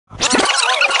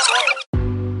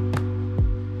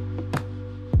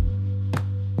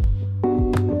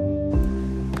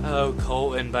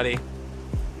Zoltan, buddy.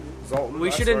 Zoltan,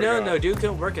 We should have known, though. Dude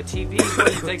can work a TV.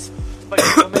 He takes...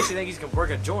 What makes you think he's going to work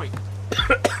a joint?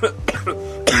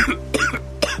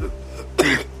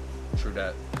 True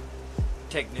that.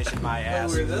 Technician, my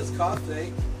ass. Were those coughs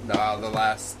fake? Nah, the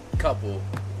last couple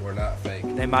were not fake.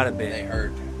 They might have been. They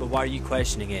hurt. But why are you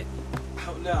questioning it?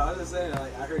 Oh, no, I was just saying,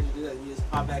 like, I heard you do that and you just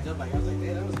pop back up. Like, I was like,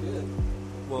 hey, that was good.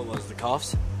 What was the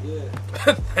coughs? Yeah.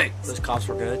 Thanks. Those coughs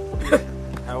were good?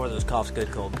 How were those coughs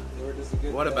good, Colton? They were just a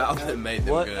good What about them made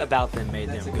them What good? about them made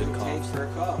That's them a good good take coughs? for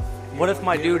a cough. What if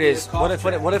my You dude know, is... be a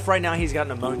cough What if right now he's got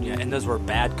pneumonia and those were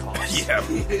bad coughs? Yeah,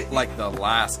 like the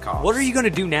last cough. What are you going to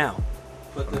do now?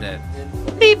 Put I'm them dead.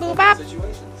 in Beep, boop, bop.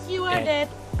 situations. You are Dead. dead.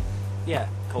 Yeah,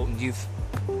 Colton, you've...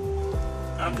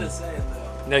 I'm just saying,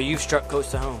 though. No, you've struck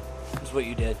close to home. That's what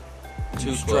you did. Too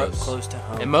You struck close. close to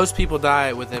home. And most people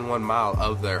die within 1 mile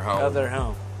of their home. Of their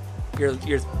home.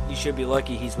 You should be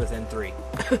lucky he's within 3.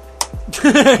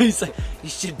 He's like, you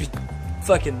should be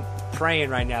fucking praying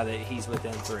right now that he's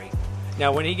within 3.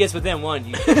 Now, when he gets within 1,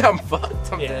 you I'm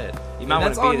fucked. I'm dead. you might want And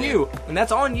that's to be on there. you. And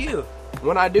that's on you.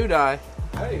 When I do die,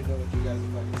 I don't even know what you guys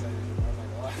are fucking saying.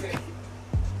 I'm not gonna lie.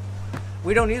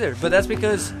 We don't either, but that's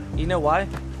because you know why?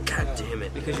 God damn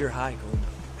it. Because you're high, Colton.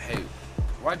 Hey,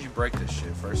 why'd you break this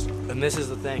shit first off? And this is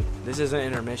the thing. This isn't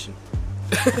intermission.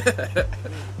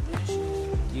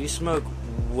 You smoke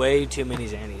way too many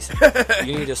Xannies.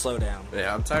 You need to slow down.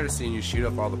 Yeah, I'm tired of seeing you shoot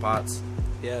up all the pots.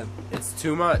 Yeah. It's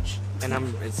too much.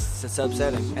 And it's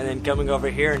upsetting. And then coming over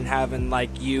here and having like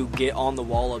you get on the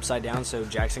wall upside down so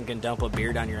Jackson can dump a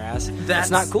beer down your ass. That's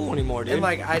not cool anymore, dude. And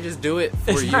like I just do it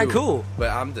for It's you. not cool.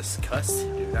 But I'm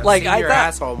disgusted, dude. I've Like, seen I your thought-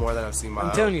 asshole more than I've seen my I'm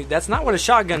own. telling you, that's not what a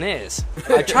shotgun is.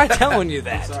 I tried telling you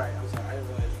that. I'm sorry. I didn't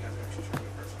realize you guys were actually trying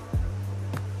to be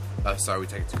personal. Oh, sorry, we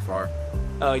take it too far.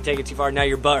 Oh, you take it too far. Now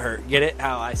your butt hurt. Get it?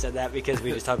 How I said that because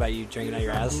we just talked about you drinking out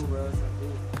your ass. It's not cool, bro. It's not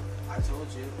cool. I told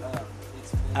you.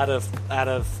 Out of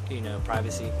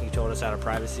privacy. You told us out of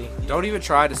privacy. Don't even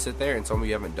try to sit there and tell me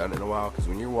you haven't done it in a while, because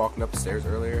when you're walking up the stairs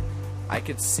earlier, I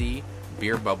could see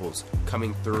beer bubbles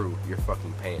coming through your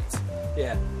fucking pants.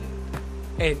 Yeah.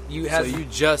 And you have. So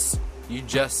you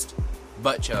just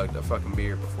butt chugged a fucking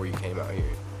beer before you came out here.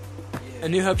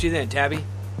 And who helped you then, Tabby?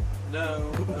 No.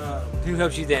 Who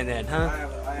helped you then, huh?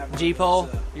 I have G-Paul?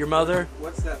 Your mother?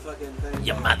 What's that fucking thing?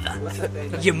 Your mother. What's that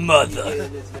thing? Your mother.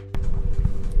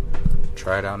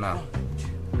 Try it out now.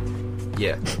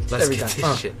 Yeah, let's Every get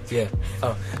time. this shit. Yeah.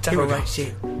 Oh, Here we go. right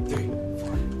shit. 3,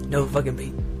 4. No fucking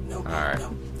beat. No. Alright.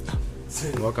 No.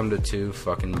 Welcome to 2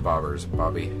 fucking bobbers,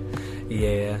 Bobby.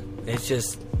 Yeah. It's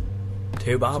just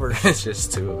 2 bobbers. It's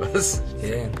just 2 of us.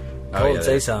 Yeah. Oh, Cole, yeah,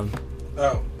 say that- something.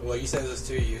 Oh, well, you said those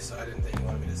 2 of you, so I didn't think you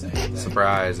wanted me to say anything.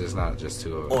 Surprise, it's not just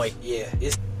 2 of us. Oi. Yeah,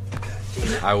 it's.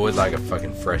 I would like a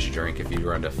fucking fresh drink if you'd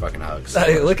run to fucking hugs.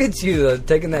 Hey, look at you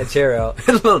taking that chair out.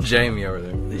 Little Jamie over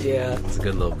there. Yeah. It's a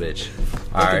good little bitch.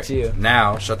 Look Alright, at you.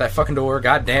 now, shut that fucking door.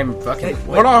 Goddamn fucking... Hey,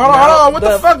 hold on. What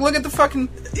the the- fuck? Look at the fucking...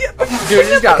 Dude, it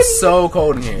just got so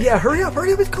cold in here. Yeah, hurry up,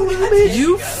 it's cold in the bitch.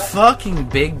 You fucking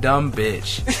big dumb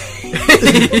bitch.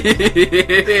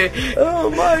 Oh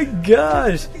my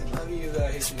gosh.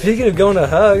 Speaking of going to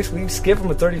hugs, we skipped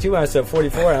from a 32 ounce to a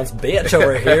 44 ounce bitch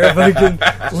over here, fucking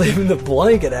leaving the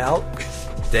blanket out.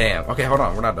 Damn. Okay, hold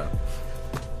on. We're not done.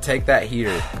 Take that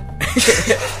heater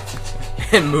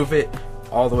and move it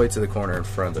all the way to the corner in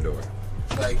front of the door.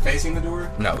 Like facing the door?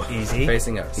 No. Easy.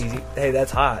 Facing us. Easy. Hey,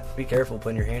 that's hot. Be careful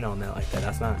putting your hand on that like that.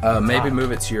 That's not. That's Maybe hot.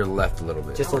 move it to your left a little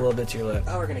bit. Just a little bit to your left.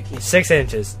 Oh, we're gonna keep. 6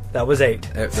 inches. That was 8.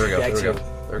 There we go. Back There we to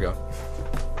go. There we go.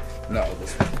 No,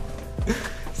 this one.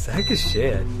 Sack of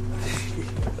shit.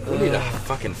 We need to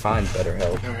fucking find better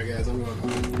help. Alright, guys, I'm going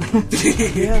home.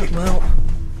 Yeah, well,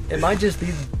 it might just be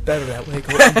better that way.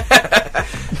 Colton.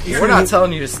 We're not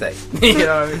telling you to stay. You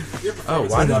know what I mean? Your Oh,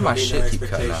 performance why is did not my meeting shit their keep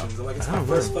cutting out? expectations. Like, it's I my don't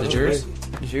first know. fucking Did yours?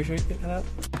 baby. Is your shirt getting out?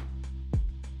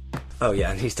 Oh,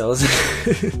 yeah, and he still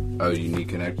isn't. Oh, you need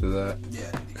to connect to that? Yeah,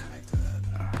 I need to connect to that.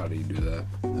 How do you do that?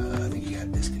 I think you gotta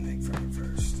disconnect from it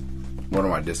first. What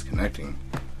am I disconnecting?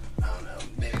 I don't know.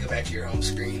 Maybe go back to your home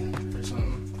screen or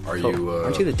something. Are you,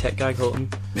 Aren't you the tech guy, Colton?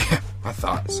 Yeah, I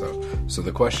thought so. So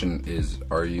the question is,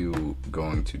 are you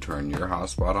going to turn your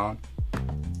hotspot on?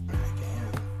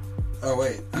 Oh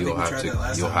wait, I think we tried that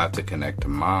last You'll time. have to connect to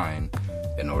mine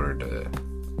in order to.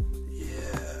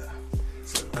 Yeah.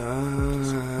 So,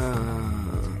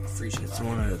 free shit. It's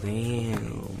one of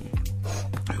them.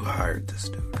 Who hired this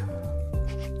dude?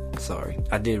 Sorry,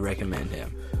 I did recommend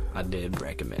him.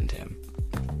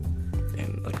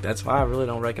 And like that's why I really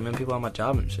don't recommend people on my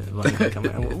job and shit. Like, they come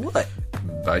out, what?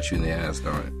 Bite you in the ass,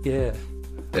 don't Yeah. it?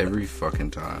 Every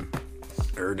fucking time.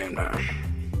 Damn time.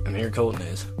 And here Colton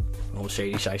is. Old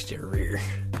Shady Shiesty over here.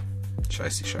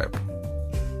 Sheisty Scheible.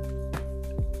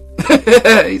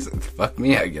 He said, fuck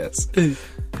me, I guess.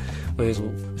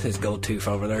 With his gold tooth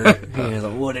over there. He's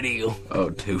like, what a deal. Oh,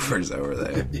 Twofer's over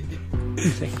there.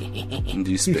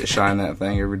 Do you spit shine that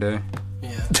thing every day?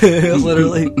 Yeah.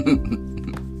 Literally.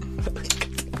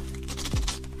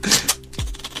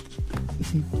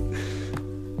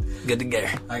 Good to go.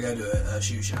 I go to a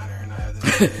shoe shiner and I have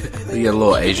the. You get a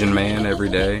little Asian man every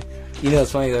day. You know,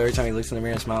 it's funny though, every time he looks in the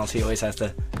mirror and smiles, he always has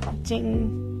to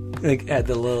ding. Like, add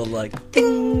the little, like,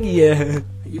 ding. Yeah.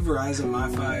 You Verizon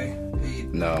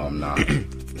MiFi. No, I'm not.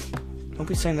 Don't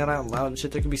be saying that out loud and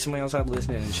shit. There could be somebody else out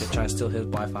listening and shit trying to steal his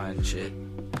Wi-Fi and shit.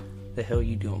 The hell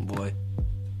you doing, boy?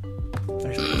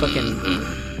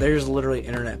 There's literally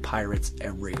internet pirates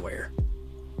everywhere.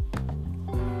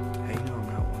 Hey, no, I'm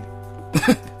not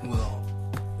one. Well.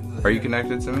 Are you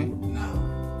connected to me?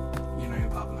 No. You're not even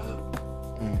popping up.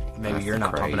 Maybe That's you're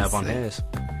not popping up on crazy. his.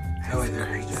 Hell, they're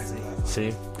rejecting that.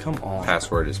 See? Come on.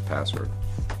 Password is password.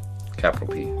 Capital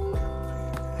P.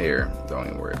 Here, don't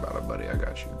even worry about it, buddy. I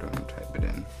got you. Don't even type it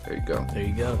in. There you go. There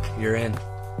you go. You're in.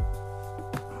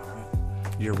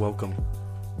 You're welcome.